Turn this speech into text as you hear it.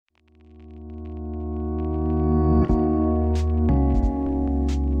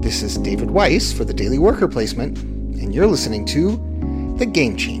This is David Weiss for the Daily Worker Placement, and you're listening to The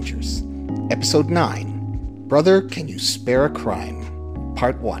Game Changers, Episode 9, Brother, Can You Spare a Crime?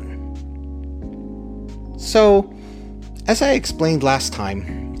 Part 1. So, as I explained last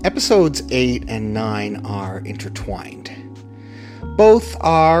time, Episodes 8 and 9 are intertwined. Both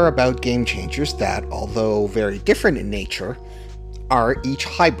are about game changers that, although very different in nature, are each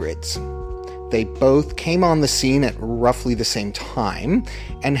hybrids. They both came on the scene at roughly the same time,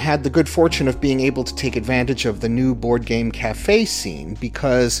 and had the good fortune of being able to take advantage of the new board game cafe scene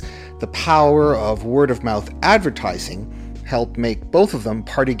because the power of word-of-mouth advertising helped make both of them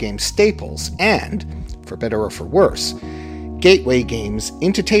party game staples and, for better or for worse, gateway games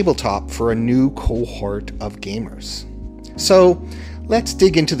into tabletop for a new cohort of gamers. So, let's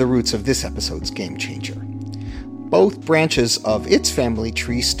dig into the roots of this episode's game changer. Both branches of its family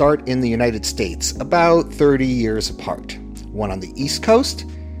tree start in the United States, about 30 years apart. One on the East Coast,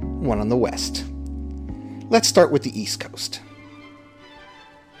 one on the West. Let's start with the East Coast.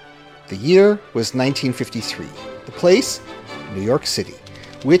 The year was 1953. The place, New York City,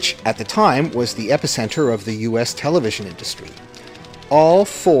 which at the time was the epicenter of the U.S. television industry. All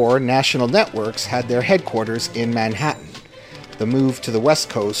 4 national networks had their headquarters in Manhattan. The move to the West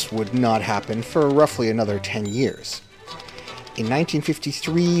Coast would not happen for roughly another 10 years. In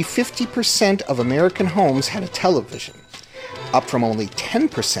 1953, 50% of American homes had a television, up from only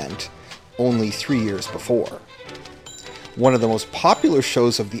 10% only 3 years before. One of the most popular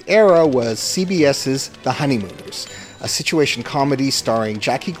shows of the era was CBS's The Honeymooners, a situation comedy starring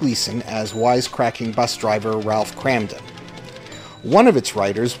Jackie Gleason as wisecracking bus driver Ralph Kramden. One of its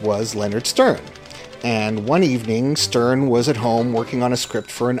writers was Leonard Stern, and one evening Stern was at home working on a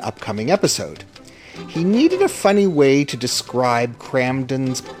script for an upcoming episode. He needed a funny way to describe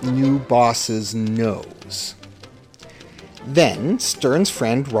Kramden's new boss's nose. Then Stern's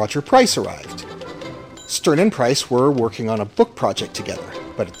friend Roger Price arrived. Stern and Price were working on a book project together,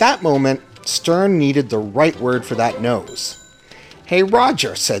 but at that moment, Stern needed the right word for that nose. "Hey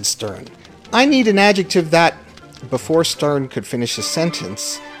Roger," said Stern, "I need an adjective that..." Before Stern could finish his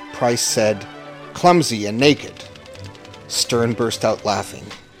sentence, Price said, "Clumsy and naked." Stern burst out laughing,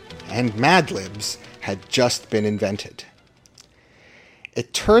 and Mad Libs had just been invented.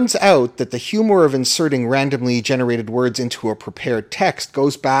 It turns out that the humor of inserting randomly generated words into a prepared text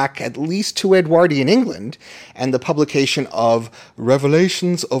goes back at least to Edwardian England and the publication of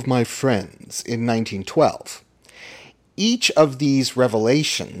Revelations of My Friends in 1912. Each of these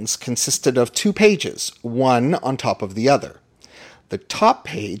revelations consisted of 2 pages, one on top of the other. The top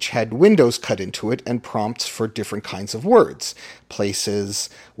page had windows cut into it and prompts for different kinds of words, places,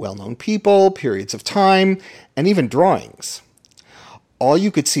 well-known people, periods of time, and even drawings. All you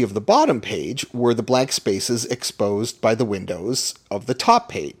could see of the bottom page were the blank spaces exposed by the windows of the top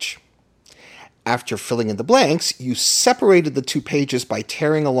page. After filling in the blanks, you separated the 2 pages by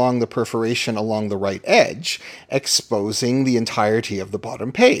tearing along the perforation along the right edge, exposing the entirety of the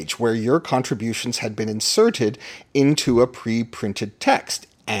bottom page, where your contributions had been inserted into a pre-printed text.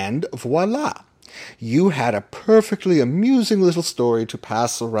 And voila! You had a perfectly amusing little story to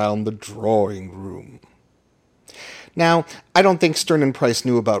pass around the drawing room. Now, I don't think Stern and Price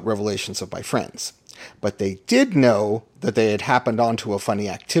knew about Revelations of My Friends, but they did know that they had happened onto a funny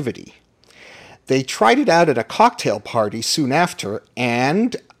activity. They tried it out at a cocktail party soon after,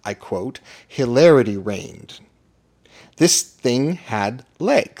 and, I quote, "hilarity reigned." This thing had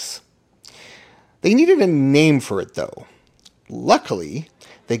legs. They needed a name for it, though. Luckily,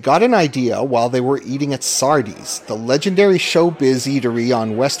 they got an idea while they were eating at Sardi's, the legendary showbiz eatery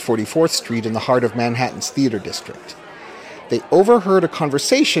on West 44th Street in the heart of Manhattan's theater district. They overheard a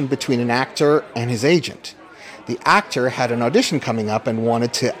conversation between an actor and his agent. The actor had an audition coming up and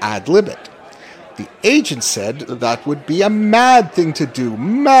wanted to ad-lib it. The agent said that would be a mad thing to do.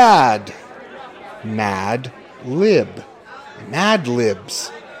 Mad! Mad Lib. Mad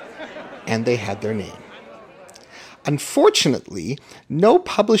Libs. And they had their name. Unfortunately, no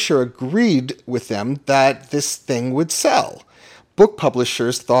publisher agreed with them that this thing would sell. Book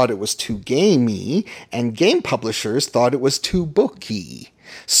publishers thought it was too gamey, and game publishers thought it was too booky.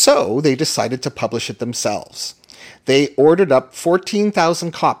 So they decided to publish it themselves. They ordered up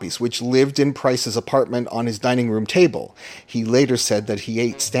 14,000 copies, which lived in Price's apartment on his dining room table. He later said that he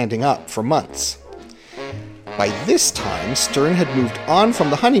ate standing up for months. By this time, Stern had moved on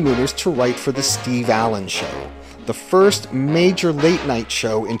from The Honeymooners to write for The Steve Allen Show, the first major late-night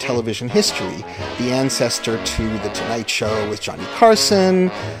show in television history, the ancestor to The Tonight Show with Johnny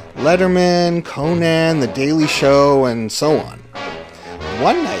Carson, Letterman, Conan, The Daily Show, and so on.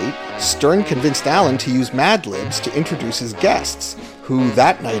 one night, Stern convinced Allen to use Mad Libs to introduce his guests, who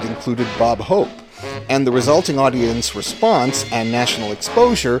that night included Bob Hope. And the resulting audience response and national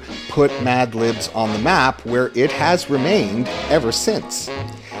exposure put Mad Libs on the map, where it has remained ever since.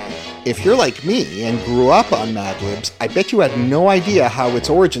 If you're like me and grew up on Mad Libs, I bet you had no idea how its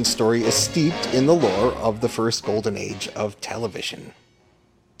origin story is steeped in the lore of the first golden age of television.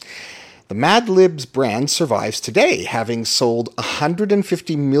 The Mad Libs brand survives today, having sold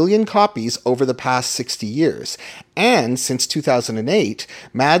 150 million copies over the past 60 years. And since 2008,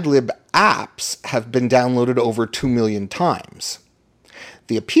 Mad Lib apps have been downloaded over 2 million times.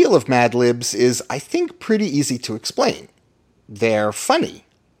 The appeal of Mad Libs is, I think, pretty easy to explain. They're funny.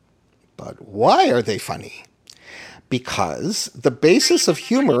 But why are they funny? Because the basis of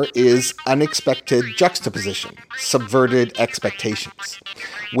humor is unexpected juxtaposition, subverted expectations.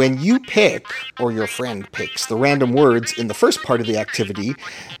 When you pick, or your friend picks, the random words in the first part of the activity,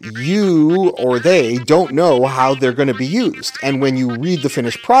 you or they don't know how they're going to be used. And when you read the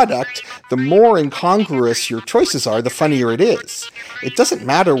finished product, the more incongruous your choices are, the funnier it is. It doesn't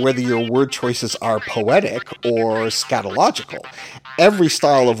matter whether your word choices are poetic or scatological. Every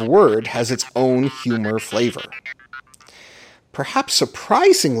style of word has its own humor flavor. Perhaps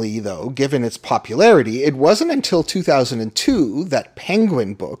surprisingly, though, given its popularity, it wasn't until 2002 that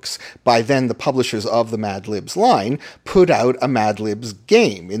Penguin Books, by then the publishers of the Mad Libs line, put out a Mad Libs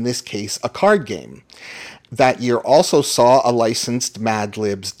game, in this case a card game. That year also saw a licensed Mad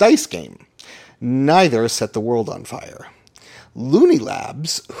Libs dice game. Neither set the world on fire. Looney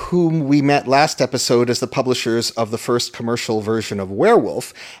Labs, whom we met last episode as the publishers of the first commercial version of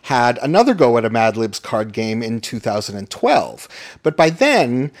Werewolf, had another go at a Mad Libs card game in 2012. But by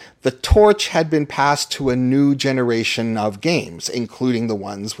then, the torch had been passed to a new generation of games, including the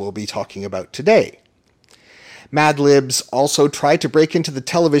ones we'll be talking about today. Mad Libs also tried to break into the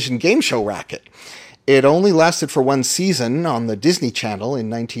television game show racket. It only lasted for one season on the Disney Channel in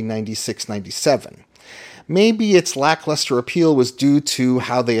 1996-97. Maybe its lackluster appeal was due to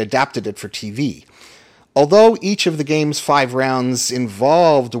how they adapted it for TV. Although each of the game's 5 rounds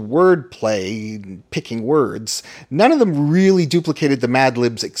involved wordplay, picking words, none of them really duplicated the Mad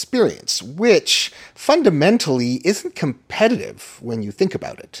Libs experience, which fundamentally isn't competitive when you think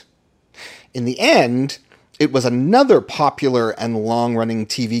about it. In the end, it was another popular and long-running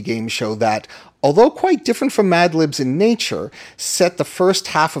TV game show that, although quite different from Mad Libs in nature, set the first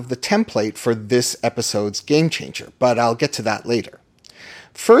half of the template for this episode's Game Changer, but I'll get to that later.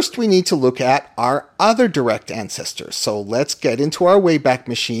 First, we need to look at our other direct ancestors, so let's get into our Wayback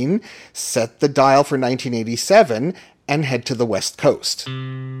Machine, set the dial for 1987, and head to the West Coast.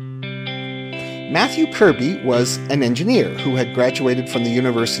 Matthew Kirby was an engineer who had graduated from the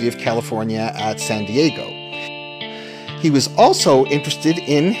University of California at San Diego. He was also interested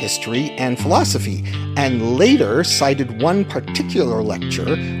in history and philosophy, and later cited one particular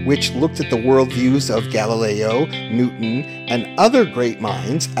lecture which looked at the worldviews of Galileo, Newton, and other great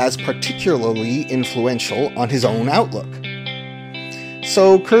minds as particularly influential on his own outlook.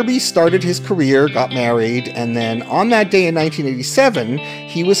 So Kirby started his career, got married, and then on that day in 1987,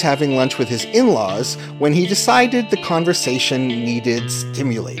 he was having lunch with his in-laws when he decided the conversation needed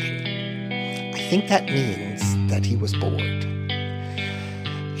stimulating. I think that means that he was bored.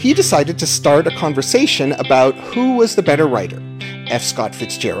 He decided to start a conversation about who was the better writer, F. Scott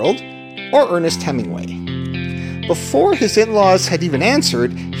Fitzgerald or Ernest Hemingway. Before his in-laws had even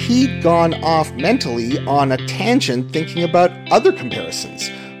answered, he'd gone off mentally on a tangent thinking about other comparisons.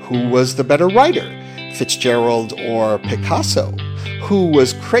 Who was the better writer, Fitzgerald or Picasso? Who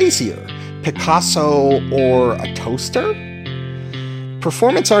was crazier, Picasso or a toaster?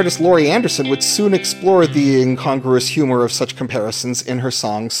 Performance artist Laurie Anderson would soon explore the incongruous humor of such comparisons in her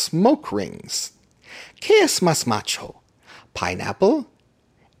song Smoke Rings. ¿Qué es más macho? Pineapple?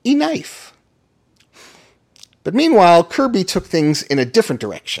 Y knife? But meanwhile, Kirby took things in a different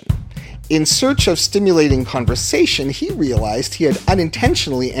direction. In search of stimulating conversation, he realized he had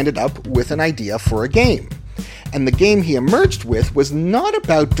unintentionally ended up with an idea for a game. And the game he emerged with was not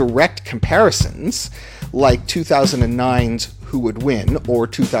about direct comparisons, like 2009's Who Would Win or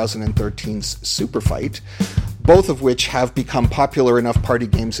 2013's Super Fight, both of which have become popular enough party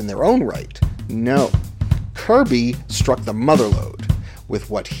games in their own right. No, Kirby struck the mother lode with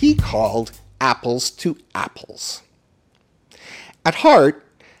what he called Apples to Apples. At heart,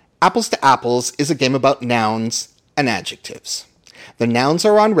 Apples to Apples is a game about nouns and adjectives. The nouns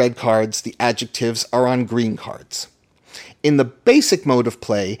are on red cards, the adjectives are on green cards. In the basic mode of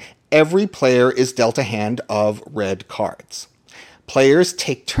play, every player is dealt a hand of red cards. Players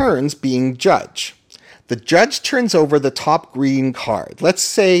take turns being judge. The judge turns over the top green card. Let's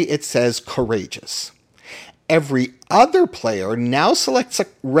say it says courageous. Every other player now selects a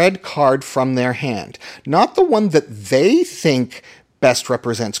red card from their hand, not the one that they think best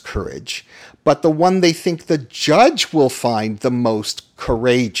represents courage, but the one they think the judge will find the most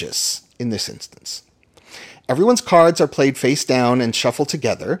courageous in this instance. Everyone's cards are played face down and shuffled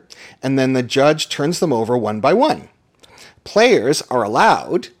together, and then the judge turns them over one by one. Players are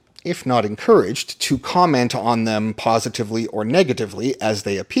allowed, if not encouraged, to comment on them positively or negatively as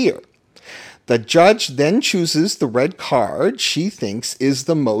they appear. The judge then chooses the red card she thinks is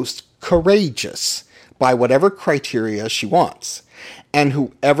the most courageous by whatever criteria she wants. And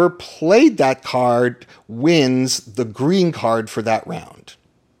whoever played that card wins the green card for that round.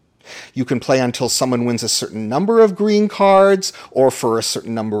 You can play until someone wins a certain number of green cards, or for a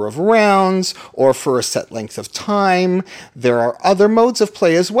certain number of rounds, or for a set length of time. There are other modes of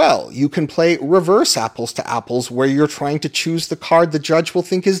play as well. You can play reverse apples to apples, where you're trying to choose the card the judge will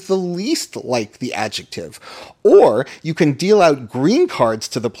think is the least like the adjective. Or you can deal out green cards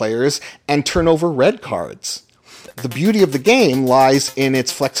to the players and turn over red cards. The beauty of the game lies in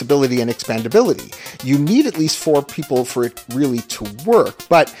its flexibility and expandability. You need at least 4 people for it really to work,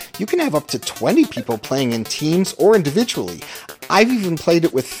 but you can have up to 20 people playing in teams or individually. I've even played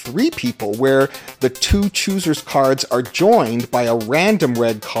it with 3 people where the 2 choosers' cards are joined by a random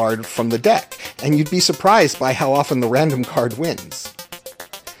red card from the deck, and you'd be surprised by how often the random card wins.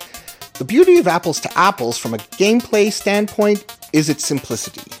 The beauty of Apples to Apples from a gameplay standpoint is its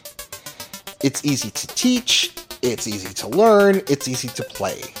simplicity. It's easy to teach, it's easy to learn, it's easy to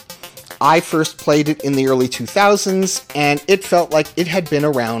play. I first played it in the early 2000s, and it felt like it had been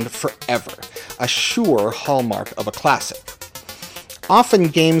around forever, a sure hallmark of a classic. Often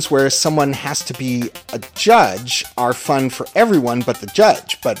games where someone has to be a judge are fun for everyone but the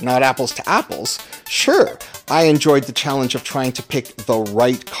judge, but not Apples to Apples. Sure, I enjoyed the challenge of trying to pick the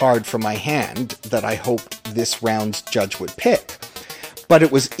right card from my hand that I hoped this round's judge would pick. But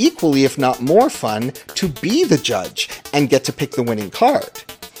it was equally, if not more fun, to be the judge and get to pick the winning card.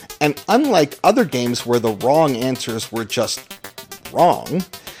 And unlike other games where the wrong answers were just wrong,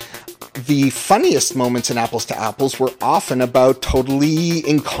 the funniest moments in Apples to Apples were often about totally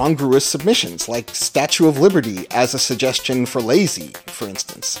incongruous submissions, like Statue of Liberty as a suggestion for lazy, for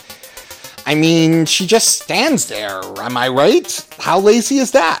instance. I mean, she just stands there, am I right? How lazy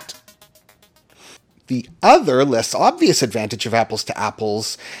is that? The other, less obvious advantage of Apples to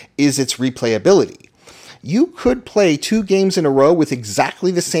Apples is its replayability. You could play 2 games in a row with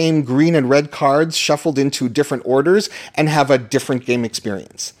exactly the same green and red cards shuffled into different orders and have a different game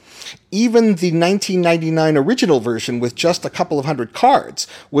experience. Even the 1999 original version with just a couple of hundred cards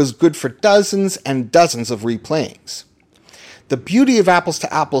was good for dozens and dozens of replayings. The beauty of Apples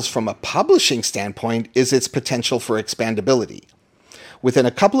to Apples from a publishing standpoint is its potential for expandability. Within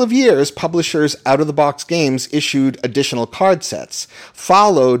a couple of years, publishers out-of-the-box games issued additional card sets,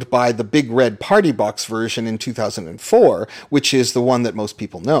 followed by the Big Red Party Box version in 2004, which is the one that most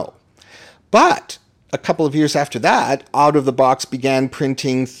people know. But a couple of years after that, Out-of-the-Box began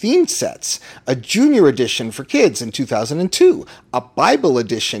printing themed sets, a Junior edition for kids in 2002, a Bible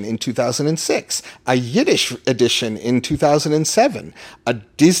edition in 2006, a Yiddish edition in 2007, a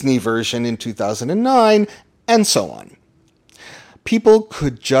Disney version in 2009, and so on. People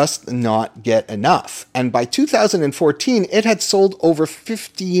could just not get enough, and by 2014 it had sold over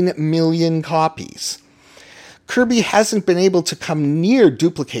 15 million copies. Kirby hasn't been able to come near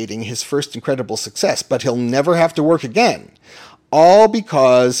duplicating his first incredible success, but he'll never have to work again, all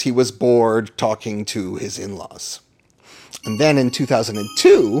because he was bored talking to his in-laws. And then in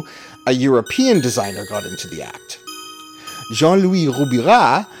 2002, a European designer got into the act. Jean-Louis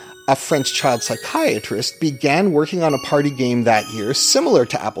Roubira, a French child psychiatrist, began working on a party game that year similar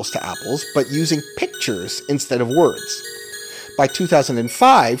to Apples, but using pictures instead of words. By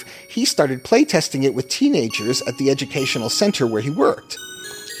 2005, he started playtesting it with teenagers at the educational center where he worked.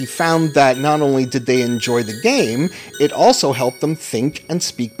 He found that not only did they enjoy the game, it also helped them think and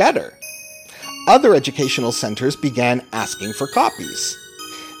speak better. Other educational centers began asking for copies.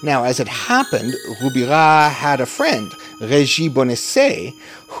 Now, as it happened, Roubira had a friend, Régis Bonesset,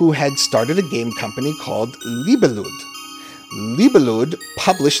 who had started a game company called Libellud. Libellud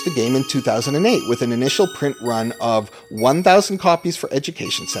published the game in 2008 with an initial print run of 1,000 copies for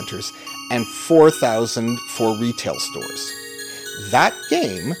education centers and 4,000 for retail stores. That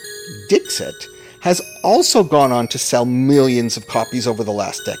game, Dixit, has also gone on to sell millions of copies over the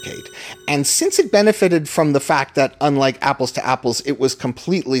last decade. And since it benefited from the fact that, unlike Apples to Apples, it was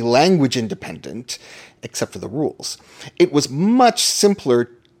completely language independent, except for the rules, it was much simpler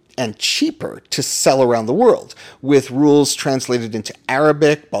and cheaper to sell around the world, with rules translated into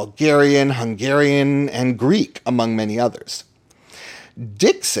Arabic, Bulgarian, Hungarian, and Greek, among many others.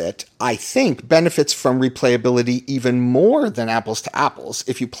 Dixit, I think, benefits from replayability even more than Apples to Apples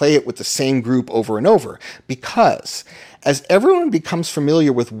if you play it with the same group over and over, because as everyone becomes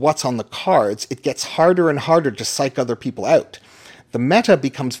familiar with what's on the cards, it gets harder and harder to psych other people out. The meta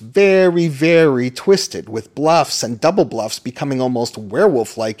becomes very, very twisted, with bluffs and double bluffs becoming almost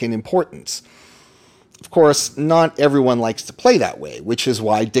werewolf-like in importance. Of course, not everyone likes to play that way, which is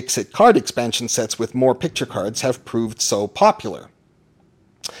why Dixit card expansion sets with more picture cards have proved so popular.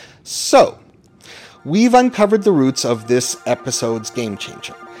 So, we've uncovered the roots of this episode's game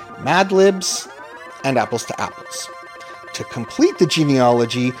changer: Mad Libs and Apples to Apples. To complete the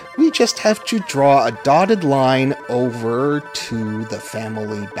genealogy, we just have to draw a dotted line over to the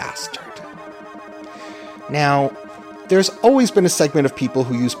family bastard. Now, there's always been a segment of people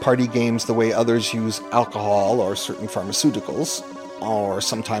who use party games the way others use alcohol or certain pharmaceuticals, or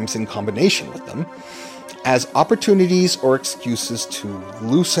sometimes in combination with them, as opportunities or excuses to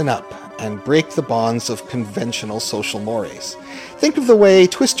loosen up and break the bonds of conventional social mores. Think of the way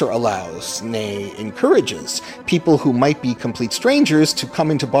Twister allows, nay, encourages, people who might be complete strangers to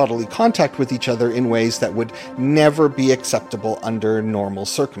come into bodily contact with each other in ways that would never be acceptable under normal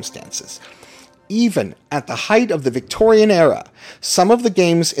circumstances. Even at the height of the Victorian era, some of the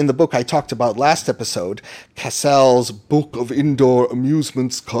games in the book I talked about last episode, Cassell's Book of Indoor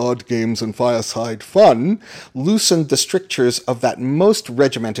Amusements, Card Games, and Fireside Fun, loosened the strictures of that most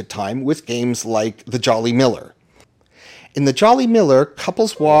regimented time with games like The Jolly Miller. In The Jolly Miller,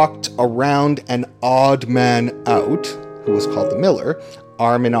 couples walked around an odd man out, who was called the Miller,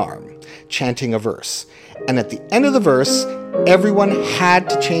 arm in arm, chanting a verse. And at the end of the verse, everyone had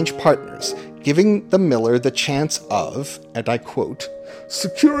to change partners, giving the Miller the chance of, and I quote,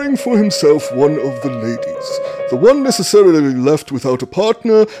 "securing for himself one of the ladies. The one necessarily left without a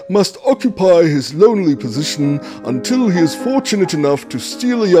partner must occupy his lonely position until he is fortunate enough to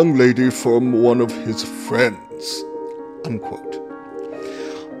steal a young lady from one of his friends." Unquote.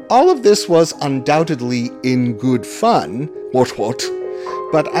 All of this was undoubtedly in good fun. What?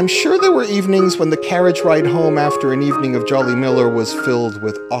 But I'm sure there were evenings when the carriage ride home after an evening of Jolly Miller was filled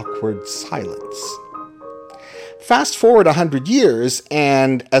with awkward silence. Fast forward 100 years,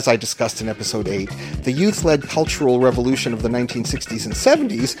 and as I discussed in episode 8, the youth-led cultural revolution of the 1960s and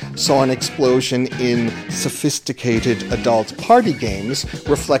 70s saw an explosion in sophisticated adult party games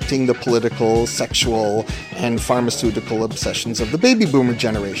reflecting the political, sexual, and pharmaceutical obsessions of the baby boomer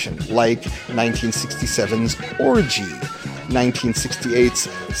generation, like 1967's Orgy, 1968's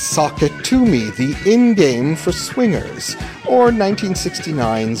Sock It To Me, the in-game for swingers, or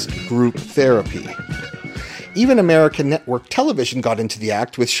 1969's Group Therapy. Even American network television got into the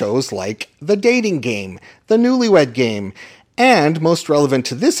act with shows like The Dating Game, The Newlywed Game, and, most relevant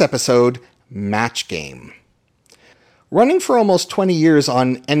to this episode, Match Game. Running for almost 20 years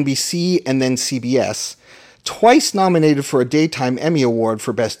on NBC and then CBS, twice nominated for a Daytime Emmy Award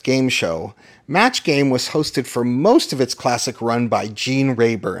for Best Game Show, Match Game was hosted for most of its classic run by Gene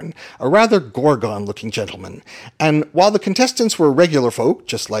Rayburn, a rather Gorgon-looking gentleman. And while the contestants were regular folk,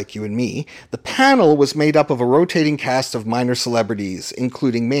 just like you and me, the panel was made up of a rotating cast of minor celebrities,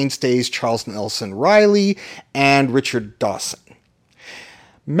 including mainstays Charles Nelson Riley and Richard Dawson.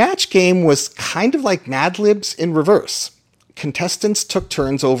 Match Game was kind of like Mad Libs in reverse. Contestants took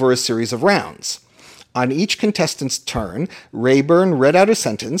turns over a series of rounds. On each contestant's turn, Rayburn read out a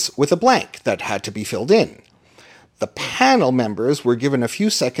sentence with a blank that had to be filled in. The panel members were given a few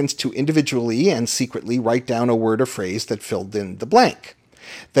seconds to individually and secretly write down a word or phrase that filled in the blank.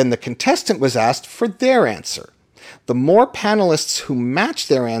 Then the contestant was asked for their answer. The more panelists who matched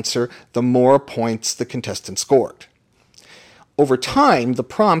their answer, the more points the contestant scored. Over time, the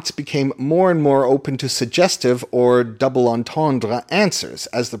prompts became more and more open to suggestive or double entendre answers,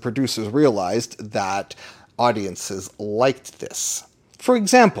 as the producers realized that audiences liked this. For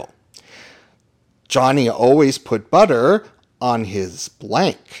example, Johnny always put butter on his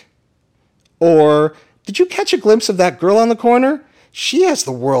blank. Or, did you catch a glimpse of that girl on the corner? She has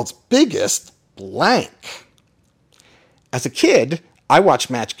the world's biggest blank. As a kid, I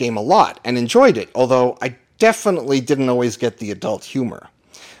watched Match Game a lot and enjoyed it, although I definitely didn't always get the adult humor.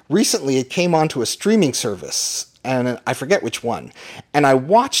 Recently, it came onto a streaming service, and I forget which one, and I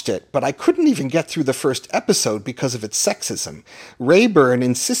watched it, but I couldn't even get through the first episode because of its sexism. Rayburn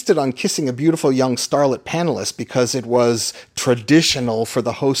insisted on kissing a beautiful young starlet panelist because it was traditional for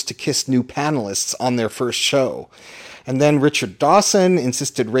the host to kiss new panelists on their first show. And then Richard Dawson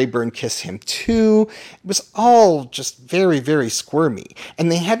insisted Rayburn kiss him too. It was all just very, very squirmy.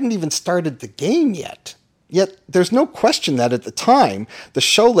 And they hadn't even started the game yet. Yet there's no question that at the time, the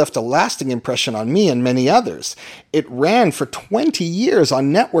show left a lasting impression on me and many others. It ran for 20 years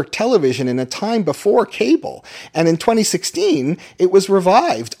on network television in a time before cable. And in 2016, it was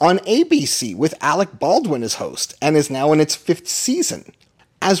revived on ABC with Alec Baldwin as host and is now in its 5th season.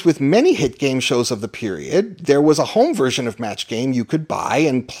 As with many hit game shows of the period, there was a home version of Match Game you could buy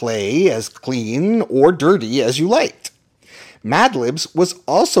and play as clean or dirty as you liked. Mad Libs was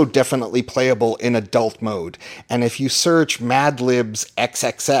also definitely playable in adult mode, and if you search Mad Libs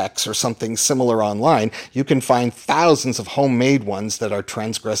XXX or something similar online, you can find thousands of homemade ones that are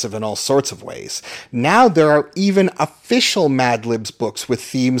transgressive in all sorts of ways. Now there are even official Mad Libs books with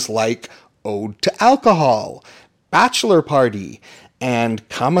themes like Ode to Alcohol, Bachelor Party, and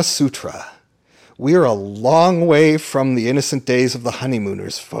Kama Sutra. We're a long way from the innocent days of the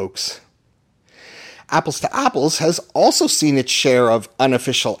honeymooners, folks. Apples to Apples has also seen its share of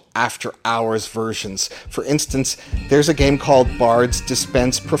unofficial after-hours versions. For instance, there's a game called Bards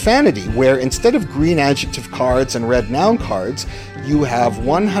Dispense Profanity, where instead of green adjective cards and red noun cards, you have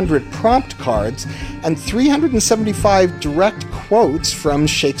 100 prompt cards and 375 direct quotes from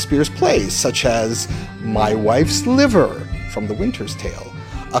Shakespeare's plays, such as "My wife's liver" from The Winter's Tale,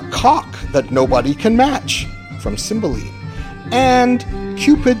 "A cock that nobody can match" from Cymbeline, and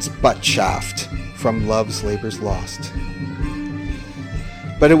 "Cupid's butt shaft" from Love's Labour's Lost.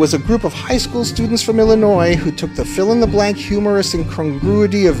 But it was a group of high school students from Illinois who took the fill-in-the-blank humorous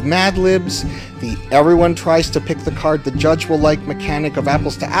incongruity of Mad Libs, the everyone tries to pick the card the judge will like mechanic of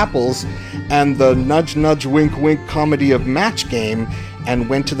Apples to Apples, and the nudge-nudge wink-wink comedy of Match Game, and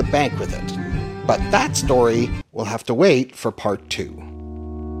went to the bank with it. But that story will have to wait for part 2.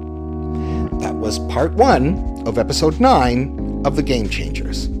 That was part 1 of episode 9 of The Game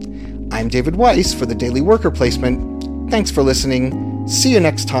Changers. I'm David Weiss for the Daily Worker Placement. Thanks for listening. See you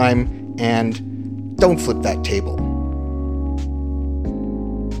next time, and don't flip that table.